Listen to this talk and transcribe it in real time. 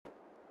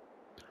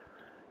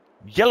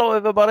Hello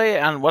everybody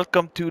and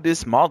welcome to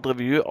this mod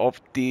review of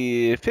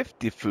the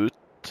 50-foot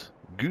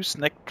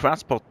Gooseneck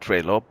Transport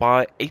Trailer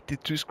by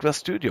 82 Square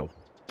Studio.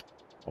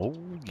 Oh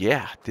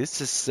yeah, this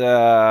is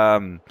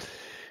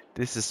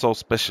so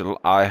special.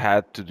 I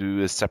had to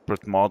do a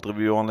separate mod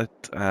review on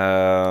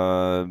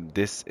it.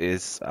 This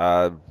is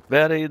a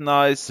very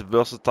nice,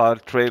 versatile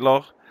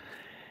trailer,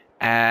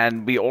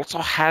 and we also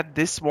had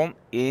this one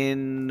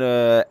in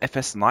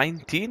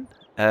FS19.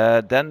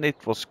 Then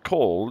it was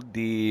called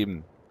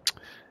the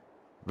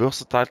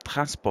Versatile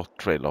Transport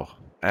Trailer.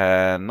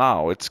 And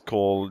now it's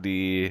called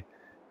the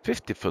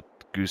 50-foot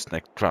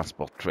Gooseneck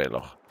Transport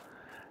Trailer.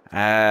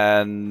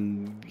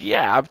 And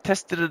yeah, I've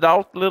tested it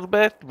out a little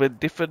bit with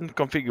different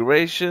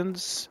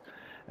configurations.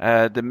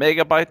 The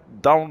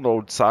megabyte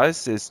download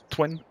size is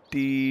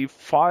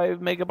 25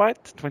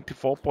 megabyte,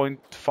 24.5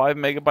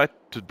 megabyte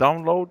to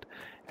download.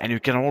 And you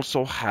can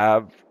also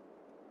have,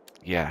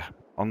 yeah,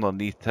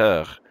 underneath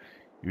here,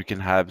 you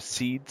can have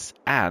seeds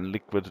and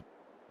liquid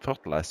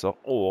fertilizer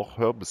or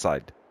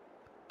herbicide.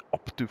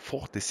 Up to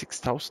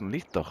 46,000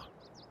 liter.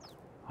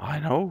 I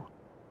know.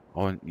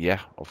 Oh, and yeah,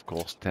 of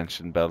course,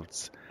 tension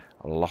belts,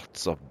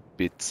 lots of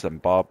bits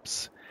and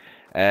bobs.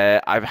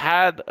 I've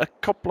had a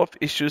couple of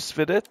issues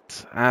with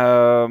it.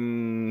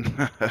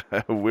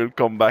 We'll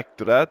come back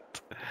to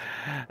that.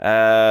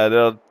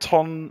 There are a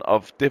ton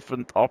of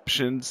different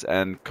options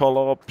and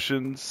color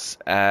options,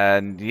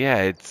 and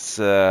yeah, it's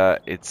a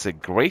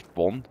great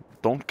one.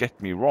 Don't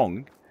get me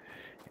wrong.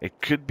 It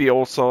could be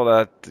also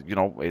that, you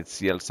know,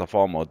 it's Yelsa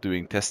Farmer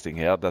doing testing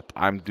here, that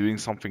I'm doing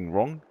something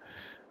wrong.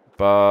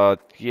 But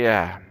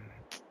yeah.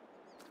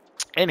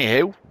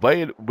 Anyhow,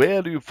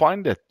 where do you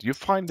find it? You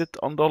find it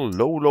under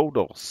low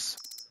loaders.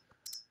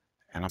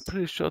 And I'm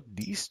pretty sure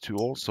these two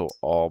also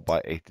are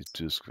by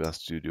 82 Square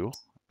Studio.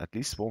 At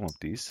least one of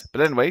these. But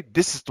anyway,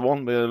 this is the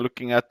one we're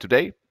looking at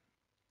today.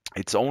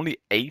 It's only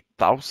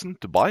 8,000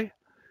 to buy.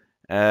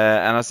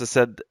 And as I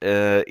said,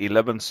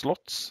 11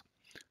 slots.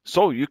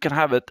 So you can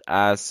have it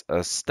as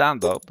a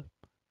standard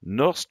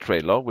nurse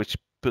trailer, which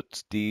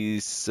puts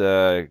these,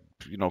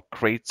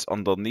 crates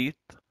underneath.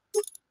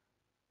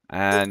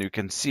 And you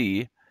can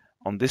see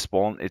on this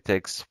one, it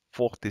takes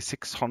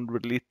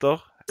 4,600 liter.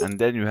 And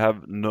then you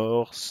have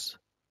nurse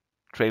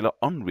trailer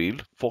unreal,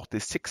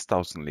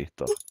 46,000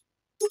 liter.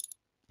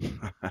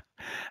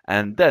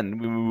 And then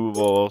we move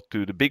over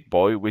to the big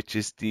boy, which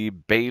is the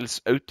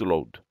Bales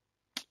Autoload.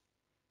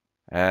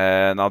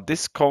 Now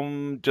this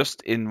comes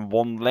just in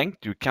one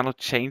length. You cannot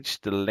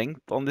change the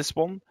length on this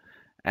one.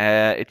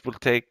 It will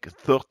take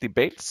 30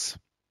 bales,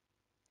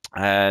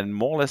 and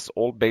more or less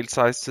all bale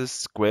sizes,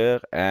 square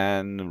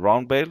and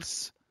round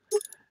bales.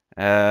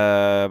 But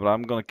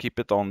I'm gonna keep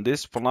it on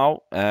this for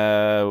now.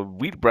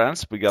 Wheel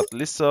brands, we got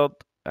Lizard.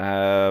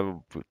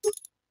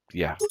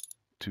 Yeah,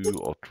 2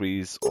 or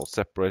 3s are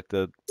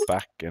separated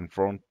back and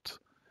front.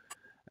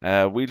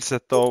 Wheel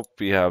setup,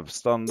 we have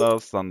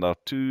standard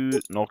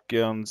 2,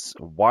 Nokians,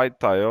 wide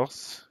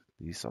tires.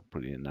 These are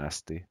pretty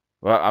nasty.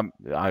 Well,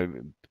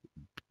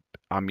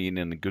 I mean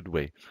in a good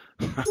way.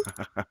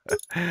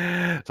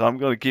 So I'm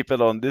going to keep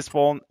it on this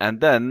one. And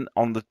then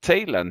on the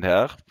tail end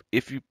here,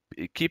 if you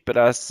keep it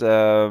as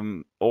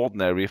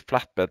ordinary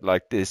flatbed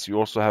like this, you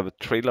also have a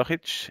trailer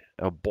hitch,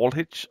 a ball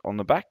hitch on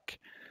the back.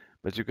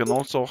 But you can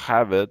also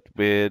have it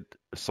with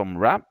some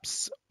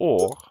ramps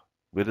or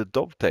with a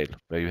dovetail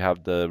where you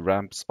have the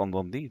ramps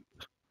underneath.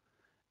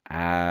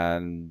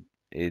 And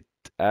it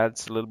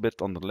adds a little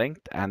bit on the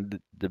length, and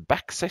the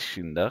back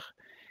section there,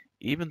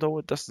 even though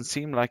it doesn't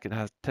seem like it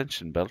has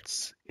tension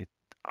belts,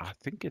 I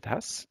think it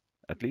has,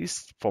 at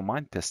least for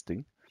mine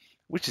testing,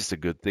 which is a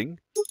good thing.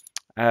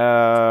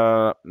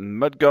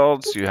 Mud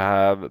guards, you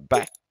have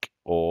back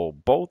or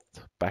both,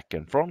 back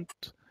and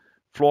front.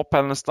 Floor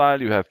panel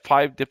style, you have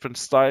 5 different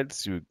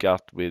styles you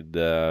got with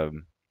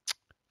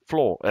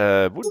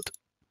wood.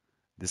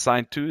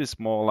 Design 2 is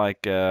more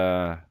like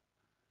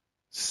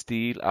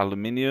steel,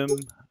 aluminium,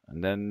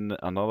 and then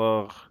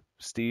another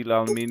steel,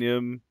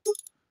 aluminium.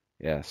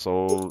 Yeah,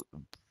 so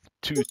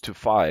 2 to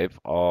 5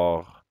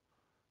 are...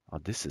 Oh,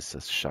 this is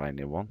a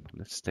shiny one.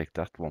 Let's take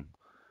that one.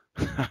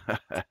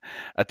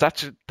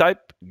 Attached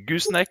type,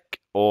 gooseneck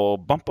or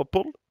bumper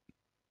pull.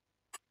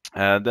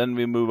 And then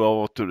we move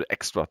over to the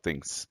extra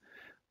things.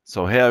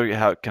 So here you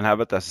can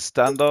have it as a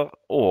standard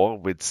or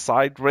with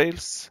side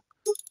rails.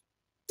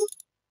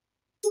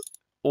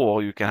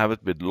 Or you can have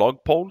it with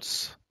log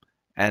poles.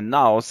 And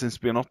now,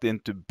 since we're not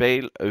into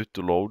bale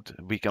autoload,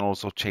 we can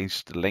also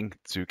change the length.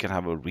 So you can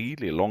have a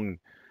really long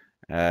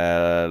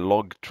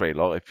log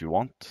trailer if you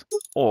want.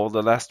 Or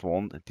the last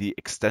one, the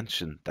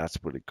extension. That's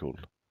pretty cool.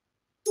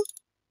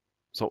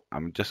 So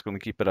I'm just going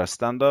to keep it as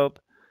standard.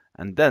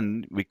 And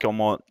then we come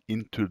on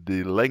into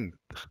the length.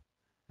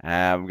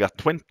 We got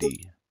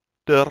 20,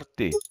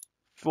 30,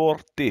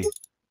 40,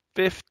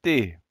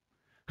 50.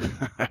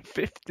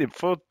 50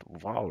 foot.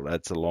 Wow,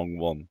 that's a long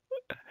one.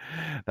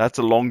 That's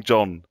a long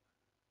john.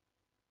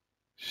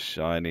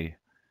 Shiny.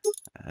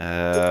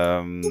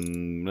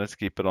 Let's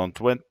keep it on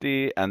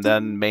 20. And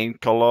then main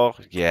color.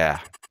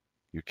 Yeah,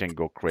 you can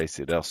go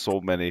crazy. There are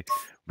so many.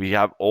 We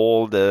have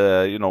all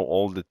the, you know,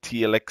 all the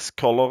TLX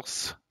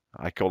colors.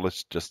 I call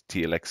it just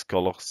TLX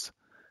colors,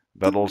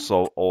 but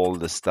also all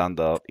the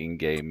standard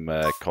in-game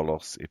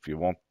colors if you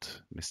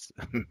want.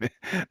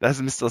 That's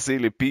Mr.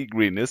 Sealy P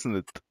green, isn't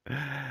it?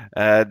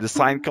 The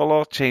sign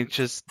color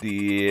changes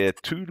the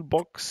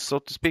toolbox, so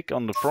to speak,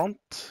 on the front.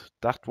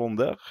 That one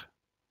there.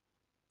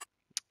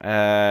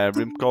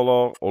 Rim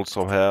color,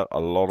 also here, a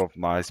lot of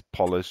nice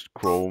polished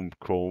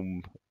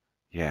chrome.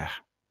 Yeah,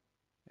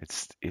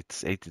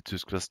 it's 82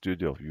 Square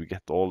Studio. You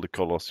get all the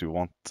colors you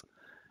want.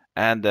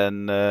 And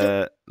then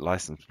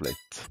license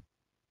plate.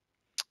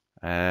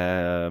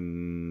 Yeah,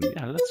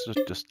 let's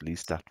just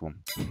lease that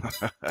one.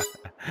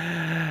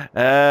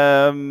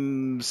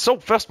 So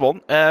first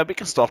one, we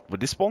can start with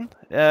this one.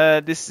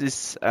 This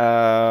is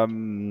a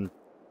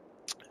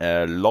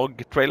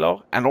log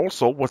trailer, and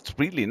also what's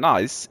really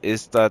nice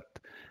is that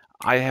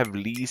I have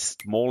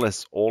leased more or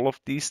less all of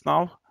these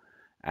now,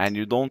 and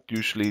you don't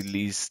usually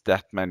lease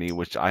that many,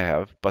 which I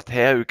have. But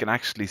here you can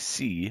actually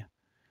see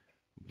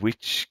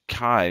which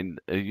kind,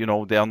 you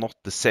know, they are not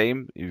the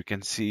same. You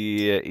can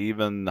see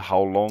even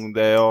how long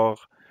they are.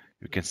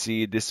 You can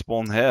see this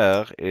one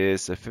here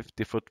is a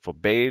 50 foot for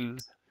bale.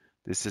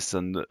 This is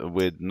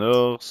with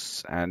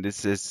nurse, and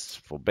this is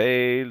for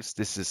bales.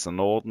 This is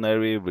an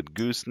ordinary with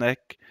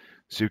gooseneck.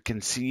 So you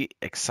can see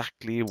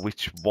exactly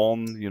which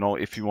one, you know,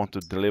 if you want to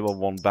deliver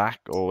one back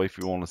or if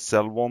you want to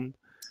sell one.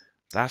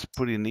 That's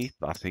pretty neat,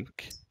 I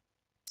think.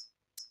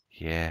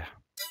 Yeah.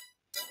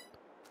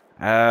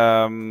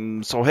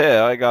 So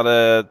here I got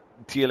a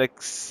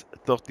TLX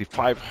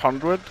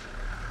 3500.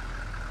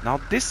 Now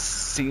this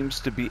seems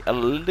to be a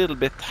little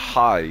bit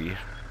high.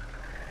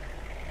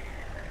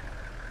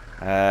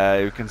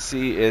 You can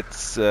see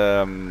it's,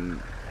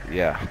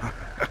 yeah,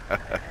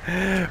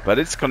 but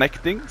it's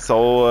connecting,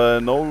 so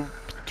no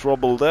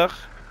trouble there.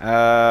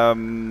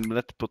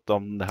 Let's put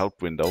on the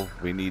help window.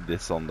 We need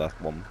this on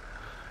that one.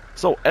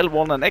 So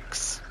L1 and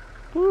X.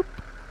 Whoop.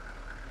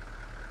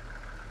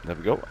 There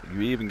we go.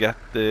 You even get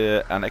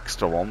an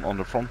extra one on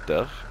the front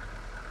there.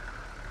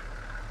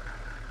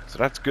 So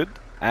that's good.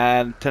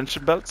 And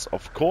tension belts,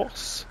 of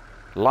course.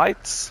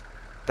 Lights.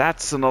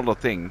 That's another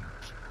thing.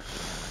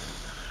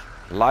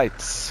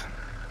 Lights.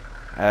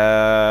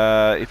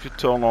 If you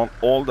turn on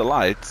all the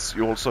lights,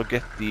 you also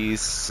get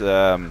these,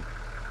 I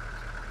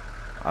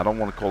don't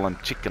want to call them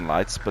chicken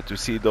lights, but you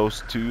see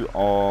those two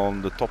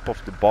on the top of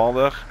the bar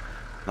there.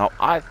 Now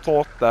I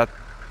thought that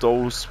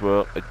those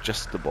were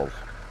adjustable,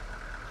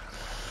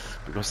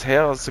 because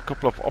here's a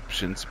couple of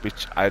options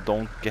which I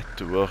don't get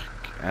to work.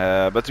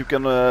 But you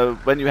can,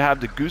 when you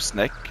have the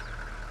gooseneck,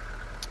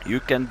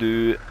 you can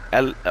do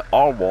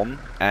R1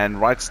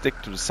 and right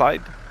stick to the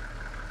side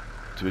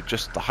to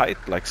adjust the height,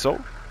 like so.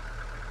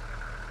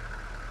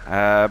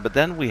 But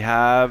then we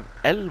have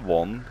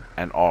L1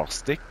 and R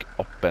stick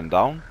up and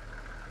down.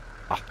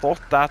 I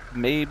thought that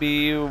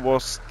maybe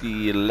was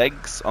the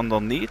legs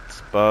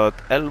underneath, but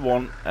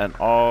L1 and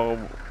R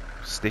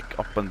stick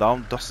up and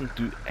down doesn't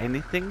do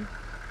anything.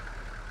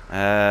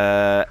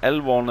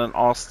 L1 and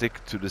R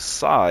stick to the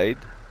side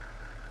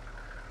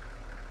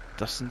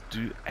doesn't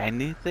do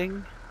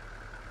anything,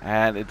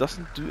 and it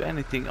doesn't do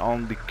anything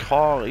on the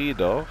car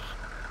either.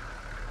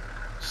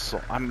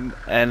 So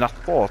I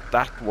thought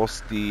that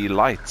was the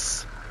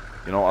lights.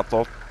 You know, I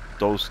thought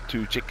those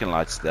two chicken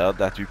lights there,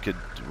 that you could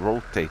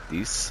rotate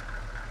these.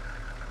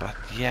 But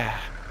yeah.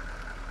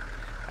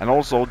 And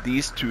also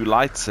these two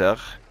lights here,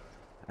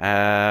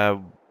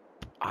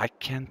 I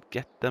can't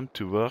get them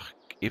to work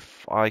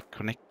if I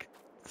connect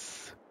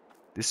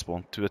this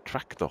one to a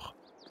tractor.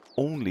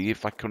 Only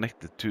if I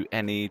connect it to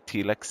any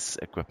TLX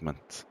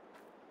equipment.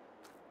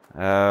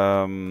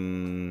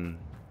 And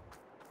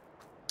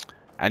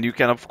you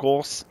can, of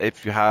course,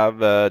 if you have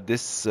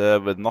this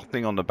with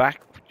nothing on the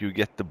back, you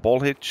get the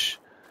ball hitch.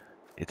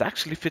 It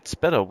actually fits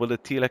better with the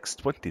TLX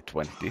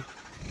 2020.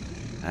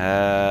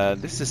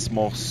 This is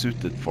more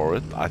suited for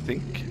it, I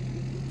think.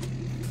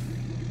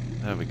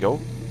 There we go.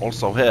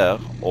 Also here,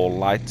 all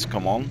lights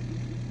come on.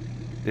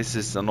 This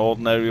is an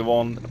ordinary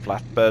one, a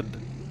flatbed.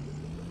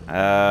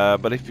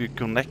 But if you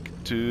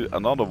connect to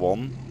another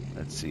one,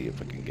 let's see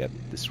if I can get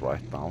this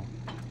right now.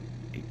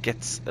 It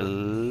gets a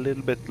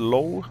little bit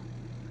low.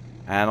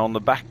 And on the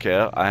back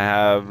here, I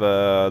have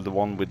the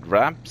one with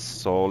ramps.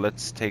 So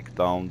let's take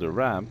down the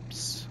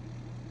ramps.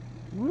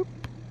 Whoop.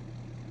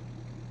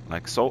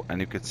 Like so. And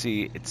you can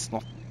see it's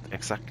not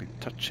exactly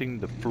touching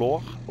the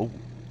floor. Oh,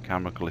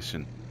 camera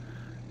collision.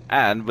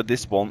 And with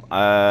this one,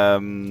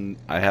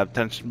 I have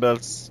tension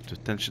belts to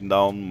tension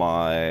down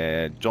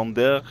my John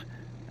Deere.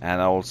 And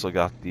I also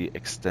got the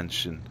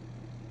extension.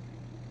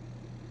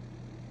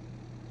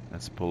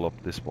 Let's pull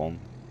up this one.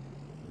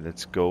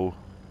 Let's go.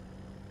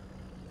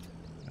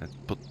 Let's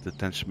put the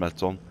tension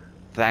belts on.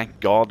 Thank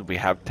God we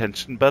have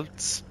tension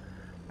belts.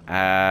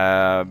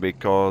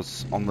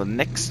 Because on the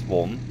next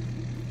one,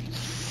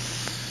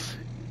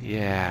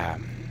 yeah,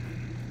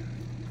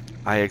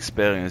 I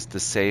experienced the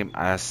same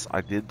as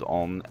I did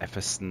on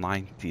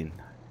FS19.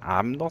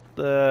 I'm not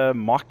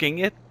mocking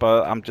it,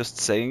 but I'm just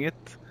saying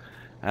it.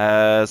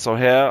 So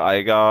here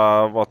I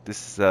got what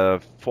this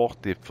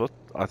 40 foot,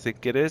 I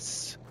think it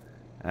is,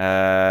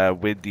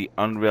 with the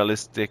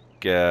unrealistic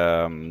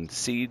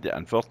seed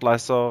and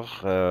fertilizer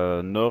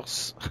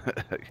nurse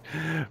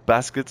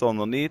baskets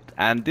underneath.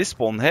 And this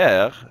one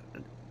here,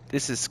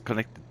 this is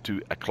connected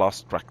to a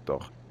class tractor.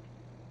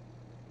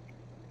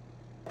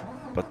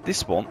 But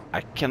this one, I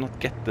cannot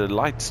get the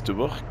lights to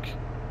work.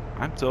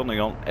 I'm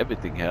turning on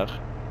everything here,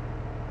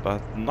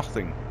 but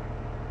nothing.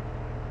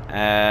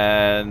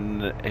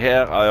 And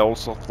here I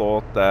also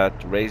thought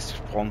that raise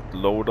front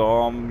load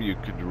arm, you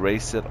could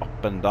raise it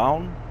up and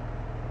down.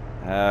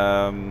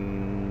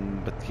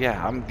 But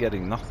yeah, I'm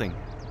getting nothing.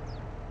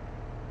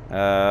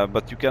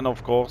 But you can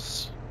of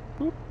course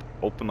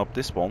open up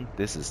this one.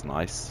 This is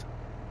nice.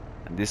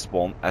 And this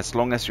one, as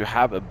long as you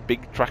have a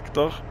big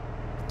tractor,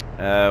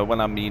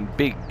 when I mean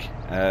big,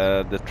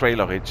 the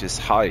trailer hitch is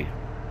high.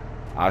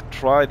 I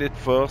tried it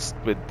first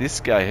with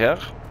this guy here.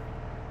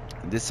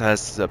 This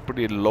has a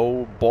pretty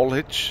low ball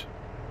hitch,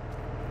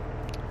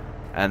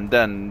 and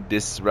then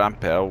this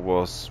ramp here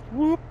was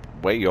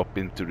way up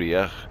into the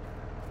air.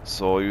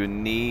 So you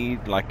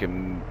need like a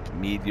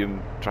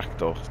medium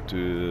tractor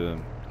to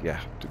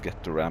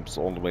get the ramps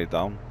all the way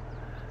down.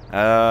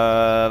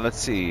 Let's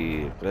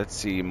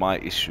see my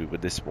issue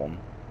with this one.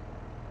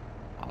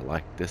 I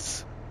like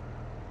this.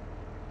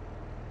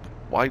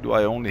 Why do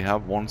I only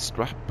have one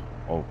strap?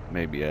 Oh,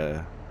 maybe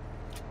there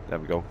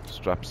we go.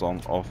 Straps on,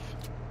 off.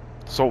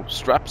 So,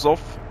 straps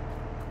off.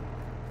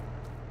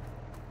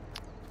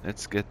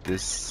 Let's get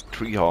this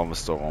tree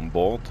harvester on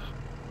board.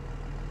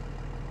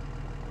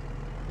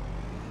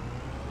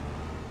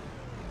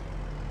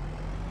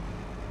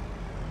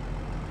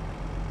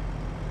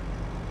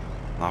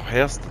 Now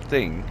here's the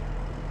thing.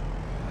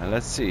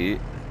 Let's see.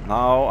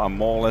 Now I'm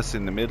more or less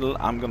in the middle.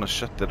 I'm gonna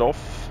shut it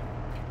off.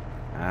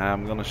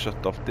 I'm gonna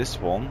shut off this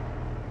one.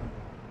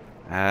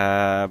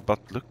 But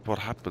look what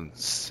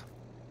happens.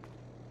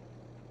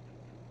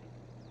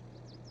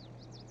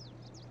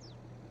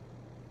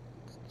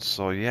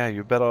 So yeah,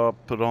 you better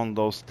put on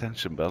those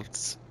tension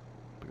belts,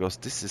 because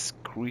this is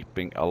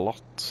creeping a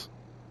lot.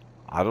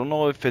 I don't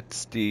know if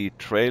it's the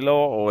trailer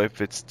or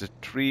if it's the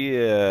tree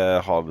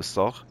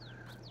harvester,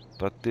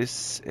 but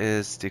this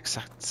is the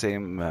exact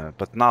same.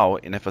 But now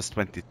in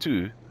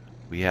FS22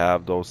 we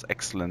have those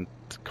excellent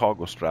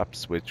cargo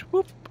straps, which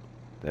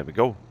there we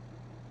go.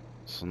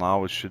 So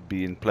now it should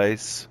be in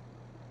place.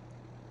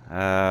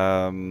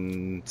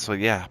 So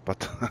yeah,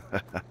 but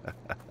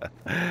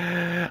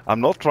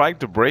I'm not trying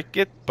to break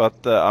it,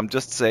 but I'm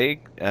just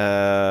saying,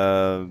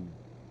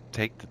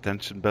 take the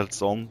tension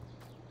belts on.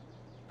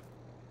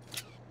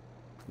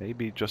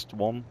 Maybe just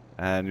one,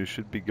 and you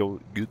should be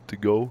good to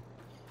go.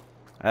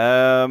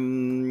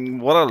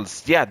 What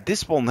else? Yeah,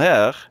 this one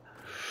here.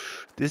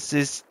 This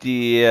is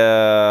the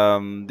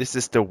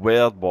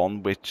weird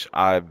one, which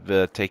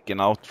I've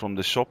taken out from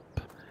the shop.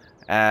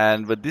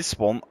 And with this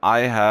one,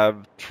 I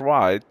have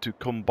tried to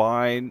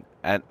combine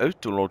an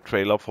Autoload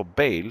trailer for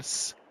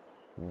bales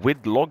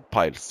with log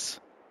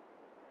piles.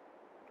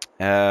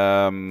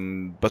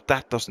 But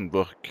that doesn't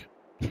work.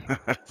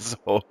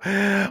 So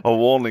a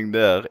warning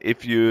there.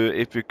 If you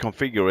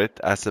configure it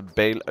as a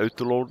bale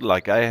Autoload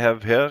like I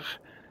have here,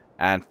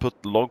 and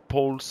put log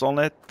poles on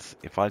it.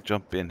 If I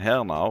jump in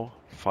here now,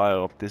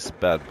 fire up this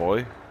bad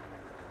boy.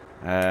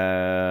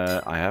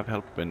 I have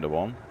help window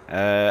on.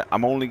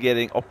 I'm only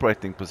getting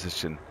operating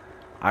position.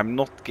 I'm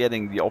not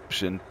getting the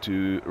option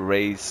to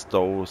raise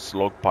those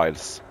log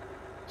piles.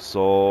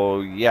 So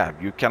yeah,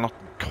 you cannot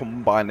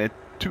combine it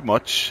too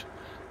much.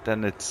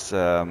 Then it's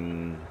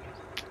and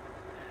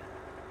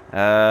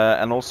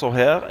also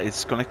here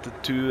it's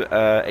connected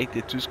to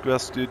 82 Square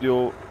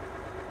Studio,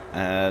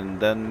 and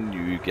then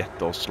you get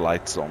those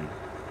lights on.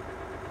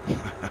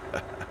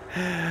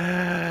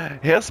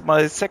 Here's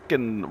my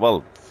second,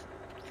 well,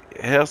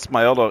 here's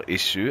my other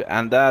issue,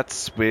 and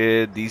that's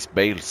with these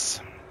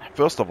bales.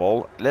 First of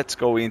all, let's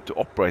go into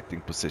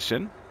operating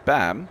position.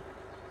 Bam,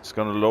 it's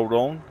gonna load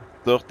on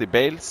 30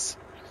 bales.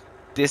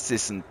 This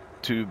isn't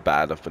too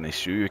bad of an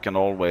issue. You can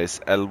always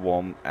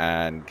L1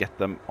 and get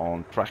them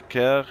on track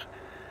here.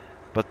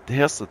 But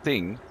here's the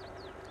thing.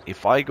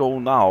 If I go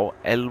now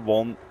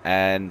L1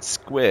 and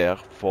square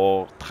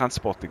for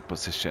transporting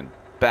position,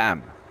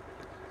 bam.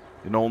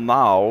 You know,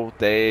 now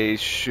they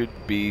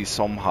should be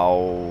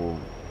somehow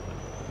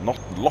not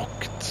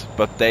locked,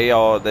 but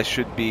they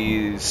should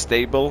be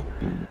stable.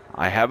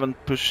 I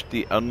haven't pushed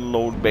the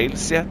unload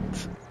bales yet.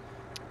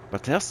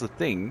 But here's the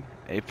thing.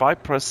 If I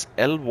press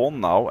L1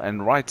 now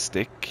and right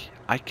stick,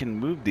 I can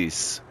move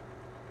these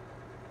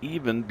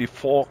even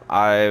before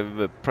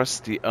I've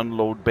pressed the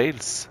unload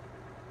bales.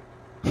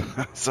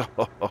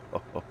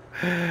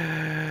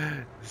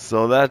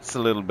 So that's a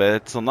little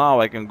bit. So now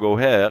I can go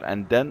here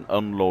and then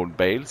unload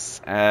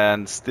bales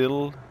and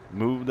still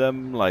move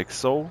them like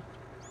so.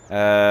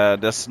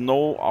 There's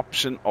no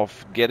option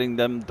of getting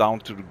them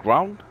down to the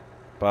ground,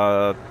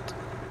 but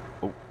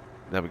oh,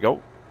 there we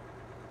go.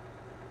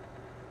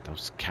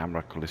 Those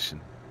camera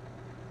collision.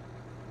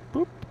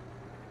 Boop.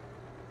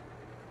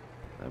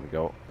 There we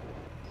go.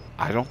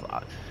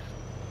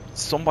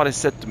 Somebody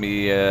said to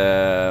me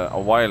a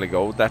while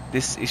ago that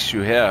this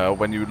issue here,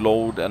 when you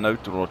load an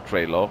Autoload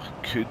trailer,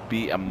 could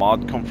be a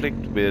mod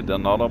conflict with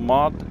another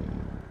mod.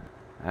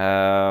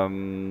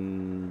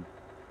 And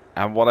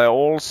what I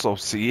also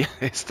see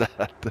is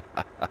that,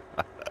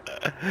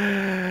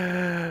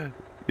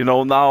 you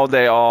know, now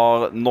they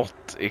are not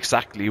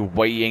exactly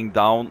weighing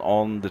down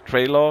on the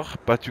trailer,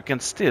 but you can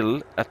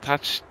still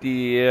attach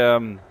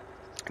the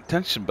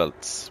tension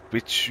belts,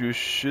 which you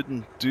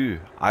shouldn't do.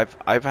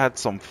 I've had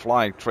some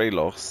flying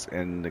trailers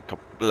in the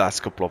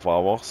last couple of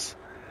hours.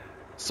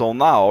 So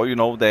now, you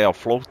know, they are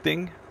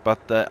floating,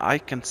 but I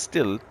can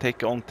still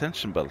take on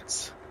tension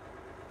belts.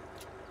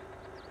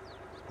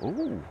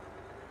 Ooh.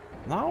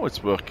 Now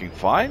it's working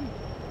fine.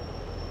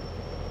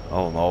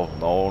 Oh no,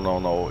 no, no,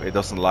 no, it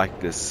doesn't like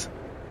this.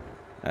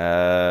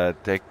 Yeah.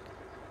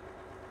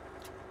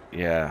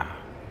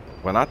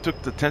 When I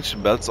took the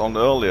tension belts on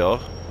earlier,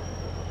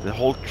 the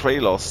whole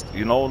trailer,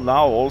 you know,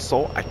 now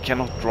also I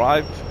cannot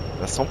drive.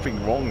 There's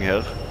something wrong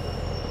here.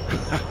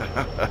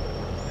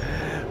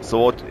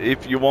 So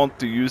if you want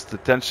to use the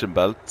tension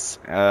belts,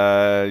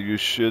 you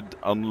should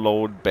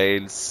unload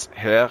bales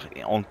here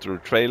onto the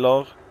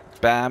trailer,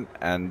 bam,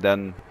 and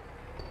then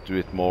do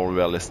it more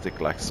realistic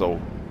like so.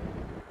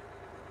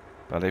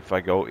 But if I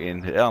go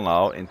in here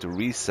now into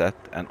reset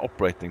and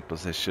operating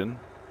position,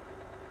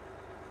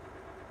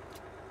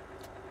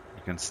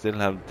 you can still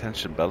have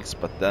tension belts,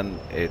 but then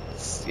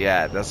it's,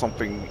 yeah, there's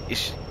something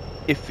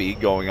iffy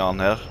going on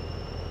here.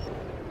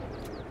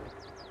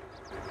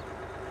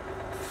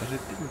 But it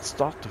didn't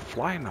start to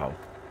fly now.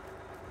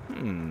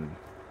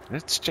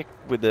 Let's check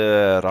with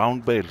the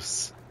round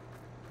bales.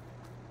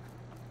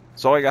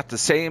 So I got the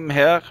same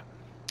here.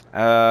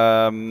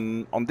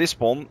 On this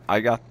one, I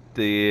got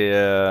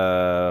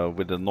the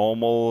with the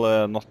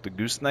normal, not the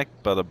gooseneck,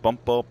 but a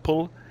bumper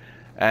pull.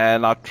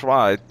 And I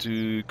tried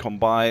to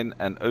combine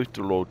an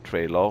Autoload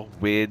trailer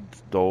with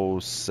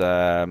those,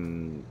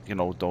 you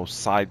know, those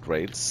side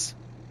rails.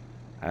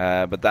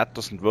 But that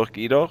doesn't work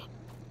either.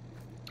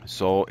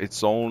 So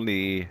it's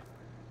only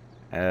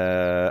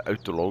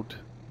Autoload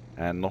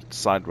and not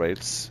side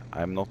rails.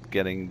 I'm not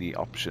getting the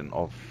option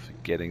of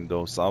getting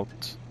those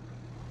out.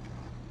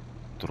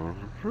 Here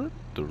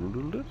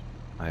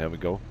we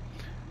go.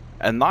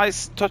 A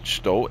nice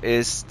touch though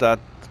is that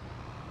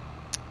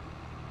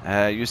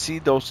you see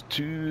those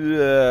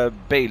two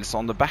bales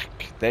on the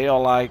back. They are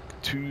like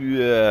two,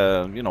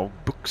 you know,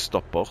 book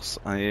stoppers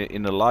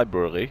in a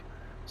library.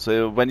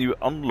 So when you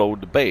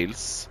unload the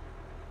bales,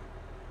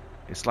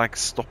 it's like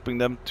stopping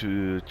them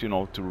to you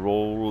know, to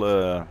roll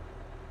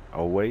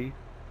away.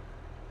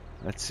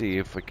 Let's see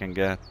if we can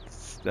get.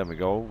 There we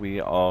go.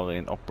 We are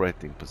in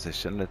operating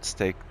position. Let's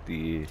take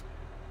the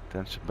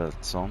tension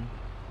belts on.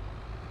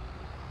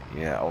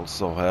 Yeah,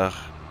 also here.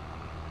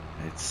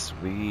 It's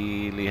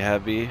really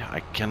heavy. I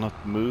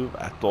cannot move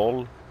at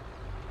all.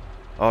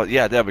 Oh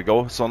yeah, there we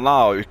go. So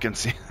now you can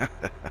see.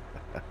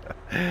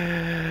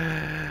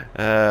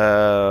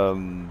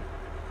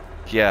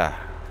 Yeah.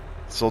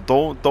 So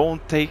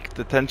don't take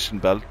the tension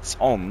belts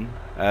on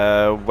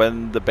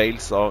when the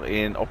bales are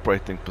in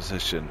operating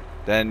position.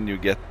 Then you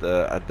get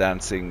a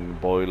dancing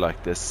boy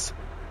like this.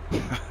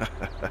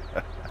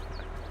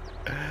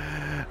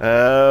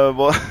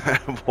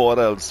 What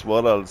else?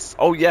 What else?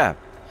 Oh yeah.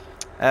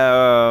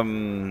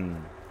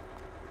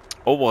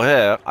 Over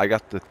here I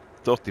got the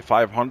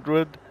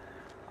 3500.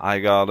 I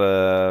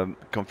gotta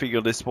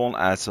configure this one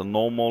as a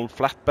normal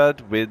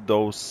flatbed with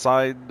those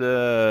side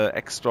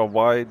extra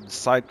wide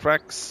side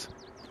tracks,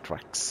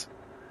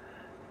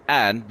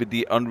 and with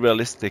the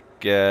unrealistic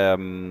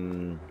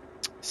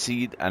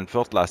seed and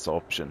fertilizer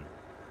option.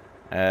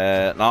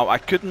 Now I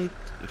couldn't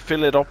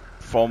fill it up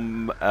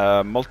from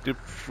a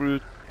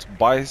multi-fruit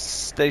buy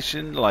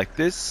station like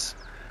this.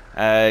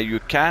 You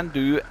can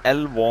do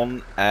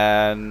L1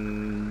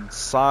 and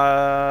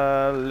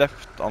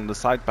left on the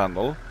side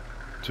panel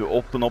to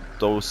open up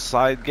those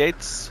side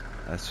gates,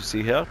 as you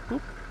see here.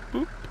 Boop,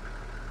 boop.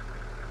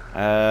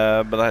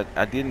 But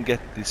I didn't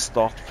get the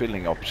start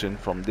filling option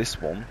from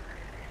this one.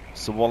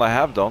 So what I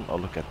have done, oh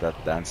look at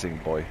that dancing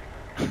boy.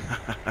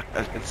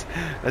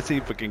 let's see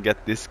if we can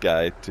get this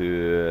guy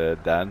to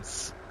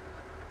dance.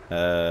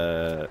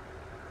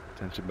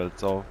 Tension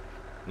belts off.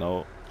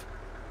 No.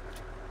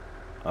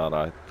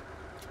 Alright.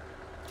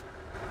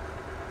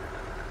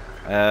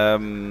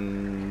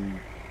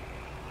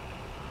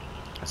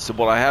 So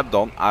what I have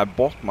done, I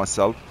bought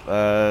myself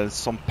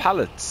some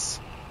pallets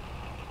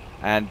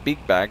and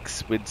big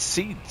bags with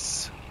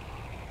seeds.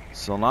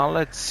 So now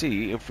let's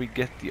see if we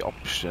get the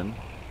option.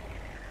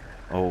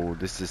 Oh,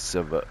 this is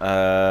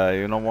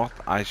you know what?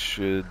 I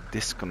should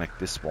disconnect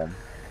this one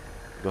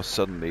because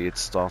suddenly it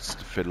starts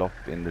to fill up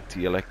in the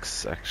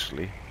TLX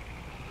actually.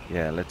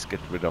 Yeah, let's get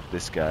rid of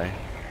this guy.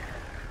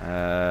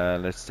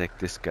 Let's take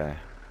this guy.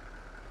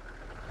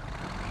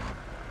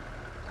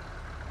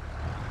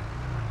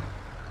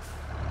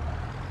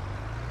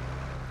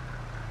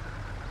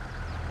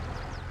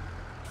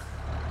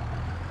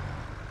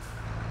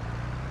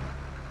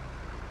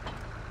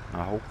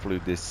 Now hopefully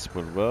this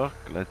will work.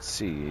 Let's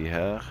see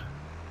here.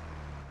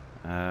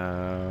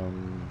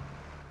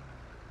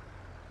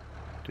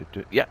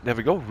 Yeah, there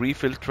we go.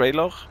 Refill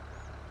trailer.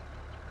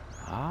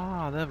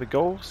 Ah, there we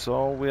go.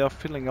 So we are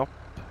filling up.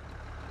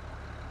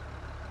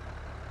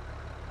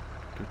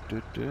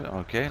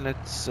 Okay,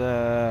 let's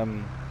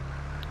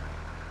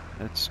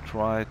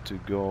try to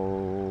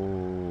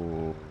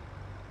go.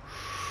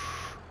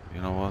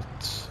 You know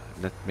what?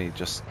 Let me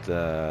just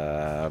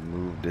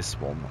move this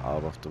one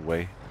out of the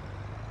way.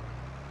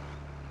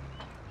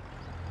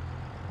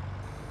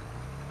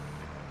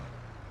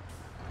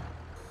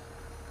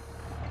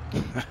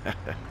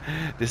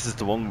 This is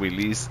the one we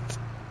leased.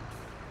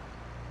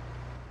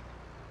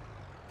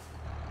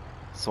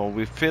 So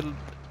we filled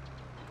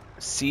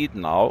seed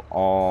now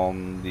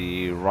on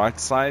the right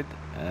side.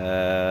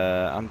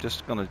 I'm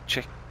just gonna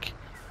check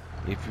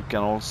if you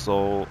can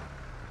also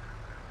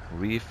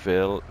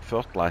refill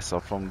fertilizer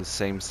from the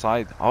same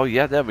side. Oh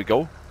yeah, there we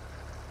go.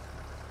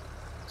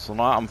 So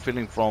now I'm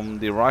filling from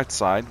the right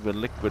side with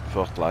liquid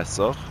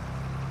fertilizer.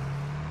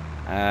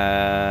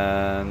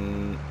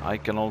 And I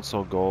can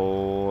also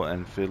go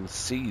and fill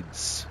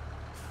seeds.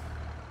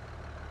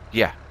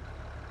 Yeah.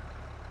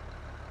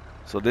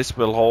 So this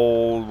will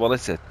hold, what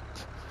is it?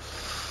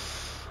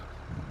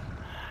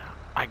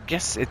 I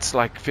guess it's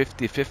like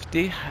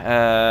 50-50,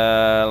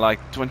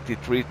 like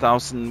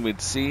 23,000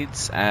 with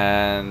seeds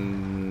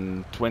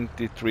and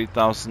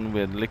 23,000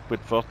 with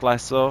liquid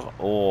fertilizer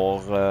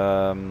or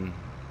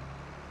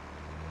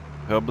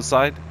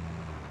herbicide.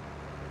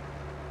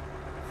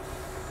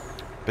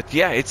 But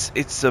yeah,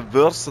 it's a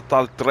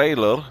versatile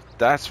trailer,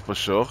 that's for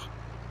sure.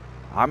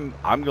 I'm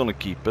gonna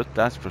keep it,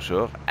 that's for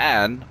sure,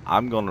 and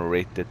I'm gonna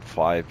rate it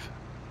 5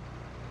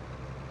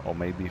 or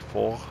maybe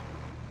 4.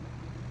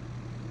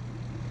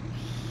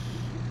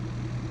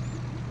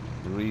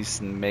 The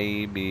reason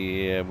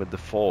maybe with the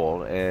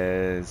 4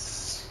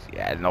 is,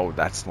 yeah, no,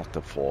 that's not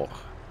the 4.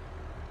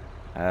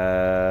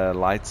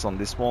 Lights on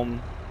this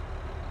one,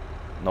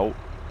 no.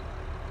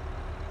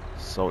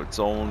 So it's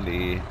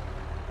only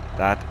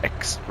that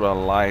extra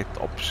light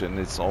option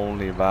is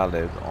only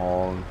valid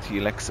on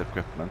TLX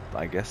equipment,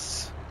 I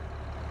guess.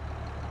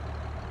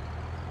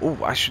 Oh,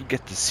 I should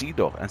get the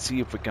seeder and see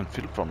if we can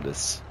fill from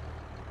this.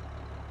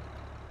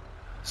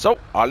 So,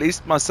 I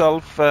leased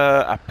myself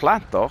a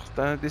planter.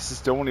 This is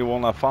the only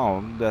one I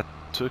found that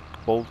took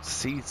both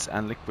seeds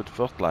and liquid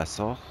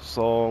fertilizer.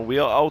 So, we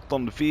are out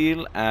on the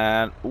field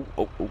and...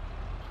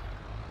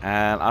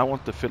 And I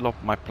want to fill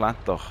up my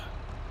planter.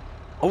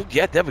 Oh,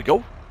 yeah, there we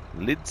go.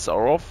 Lids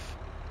are off.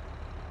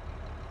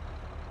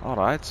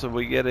 Alright, so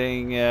we're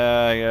getting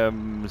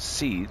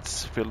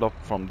seeds filled up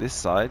from this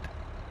side.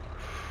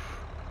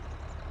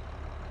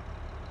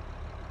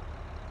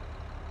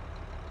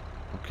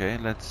 Okay,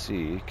 let's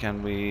see.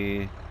 Can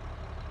we...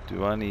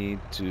 Do I need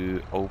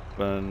to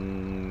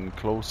open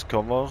close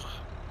cover?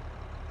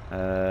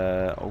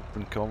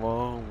 Open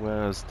cover.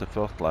 Where's the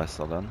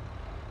fertilizer then?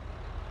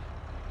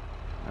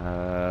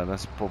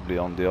 That's probably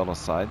on the other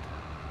side.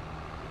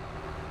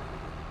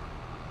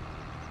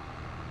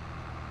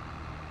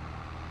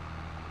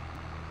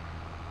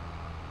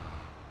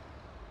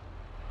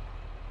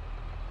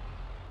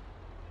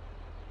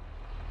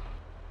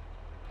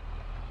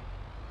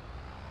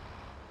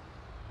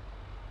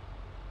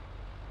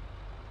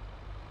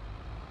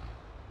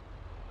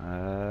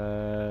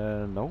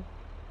 No.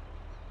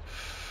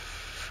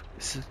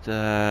 Is it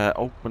the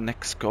open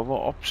next cover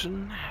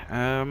option?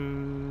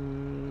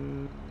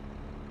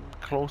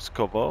 Close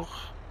cover.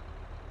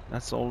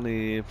 That's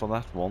only for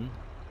that one.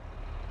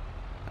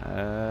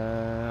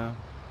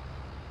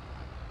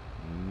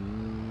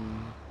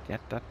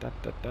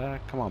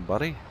 Come on,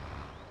 buddy.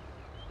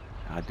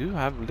 I do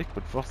have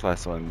liquid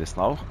fertilizer in this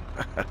now.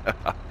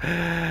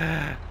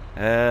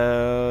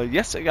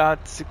 Yes, I got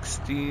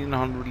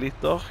 1600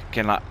 liter.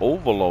 Can I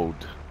overload?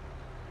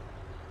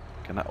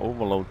 Can I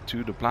overload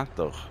to the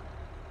planter?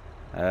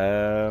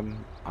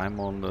 I'm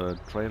on the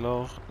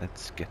trailer.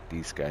 Let's get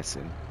these guys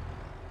in.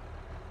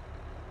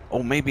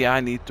 Oh, maybe I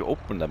need to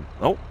open them.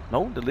 No,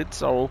 no, the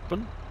lids are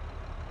open.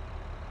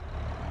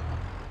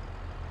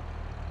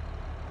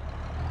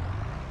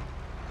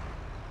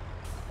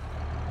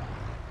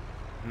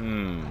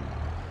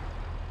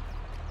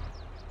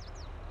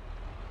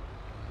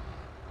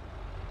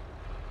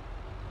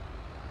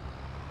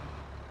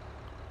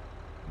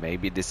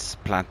 Maybe this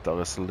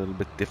planter is a little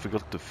bit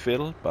difficult to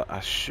fill, but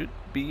I should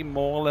be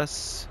more or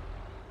less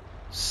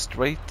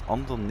straight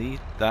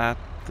underneath that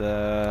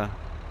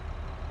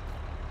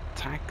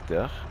tank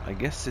there. I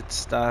guess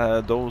it's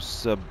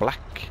those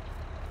black.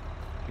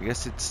 I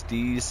guess it's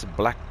these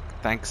black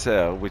tanks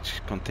here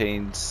which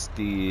contains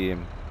the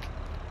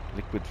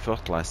liquid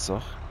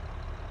fertilizer.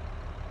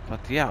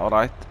 But yeah,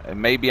 alright.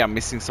 Maybe I'm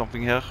missing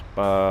something here,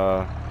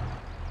 but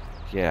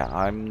yeah,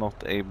 I'm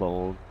not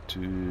able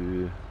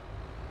to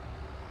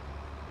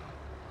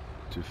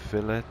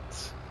fill it.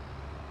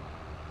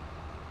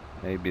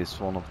 Maybe it's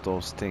one of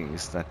those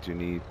things that you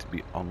need to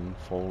be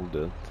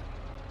unfolded.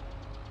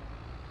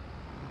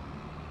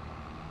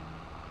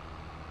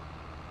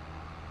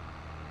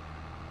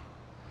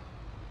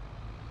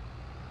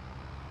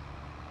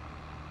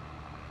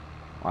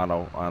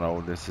 I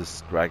know, this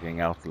is dragging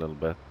out a little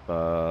bit,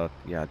 but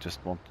yeah, I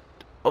just want...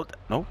 Oh,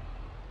 no!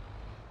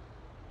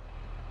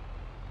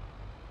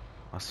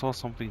 I saw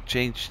something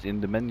changed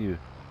in the menu.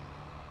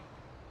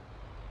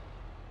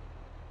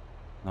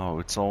 No,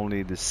 it's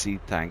only the sea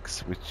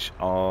tanks which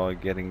are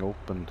getting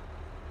opened.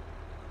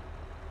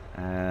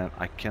 And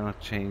I cannot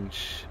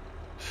change...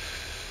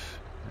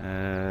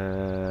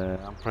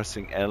 I'm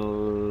pressing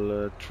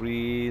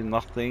L3,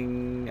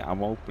 nothing.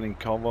 I'm opening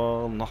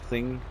cover,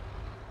 nothing.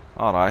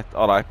 Alright,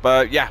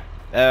 but yeah.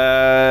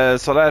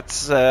 So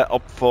that's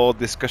up for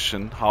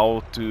discussion,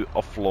 how to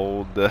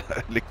offload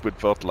liquid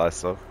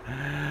fertilizer.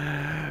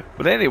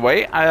 But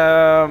anyway,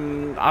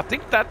 I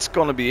think that's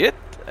gonna be it.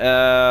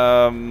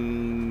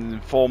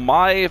 For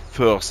my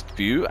first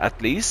view,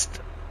 at least,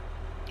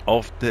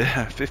 of the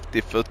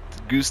 50-foot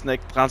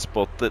Gooseneck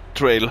Transport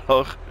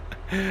Trailer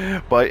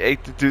by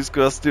 82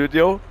 Square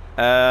Studio.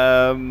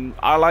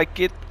 I like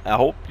it. I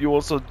hope you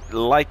also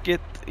like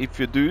it.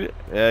 If you do,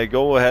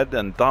 go ahead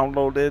and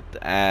download it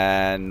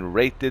and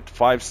rate it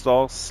 5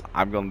 stars.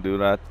 I'm gonna do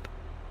that.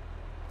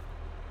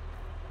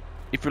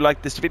 If you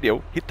like this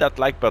video, hit that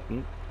like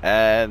button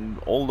and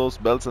all those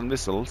bells and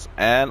whistles,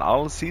 and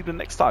I'll see you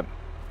next time.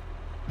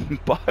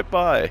 Bye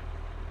bye.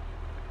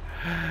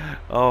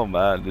 Oh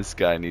man, this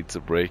guy needs a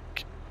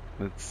break.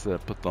 Let's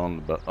put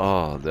on the...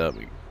 Oh, there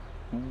we go.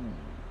 Ooh.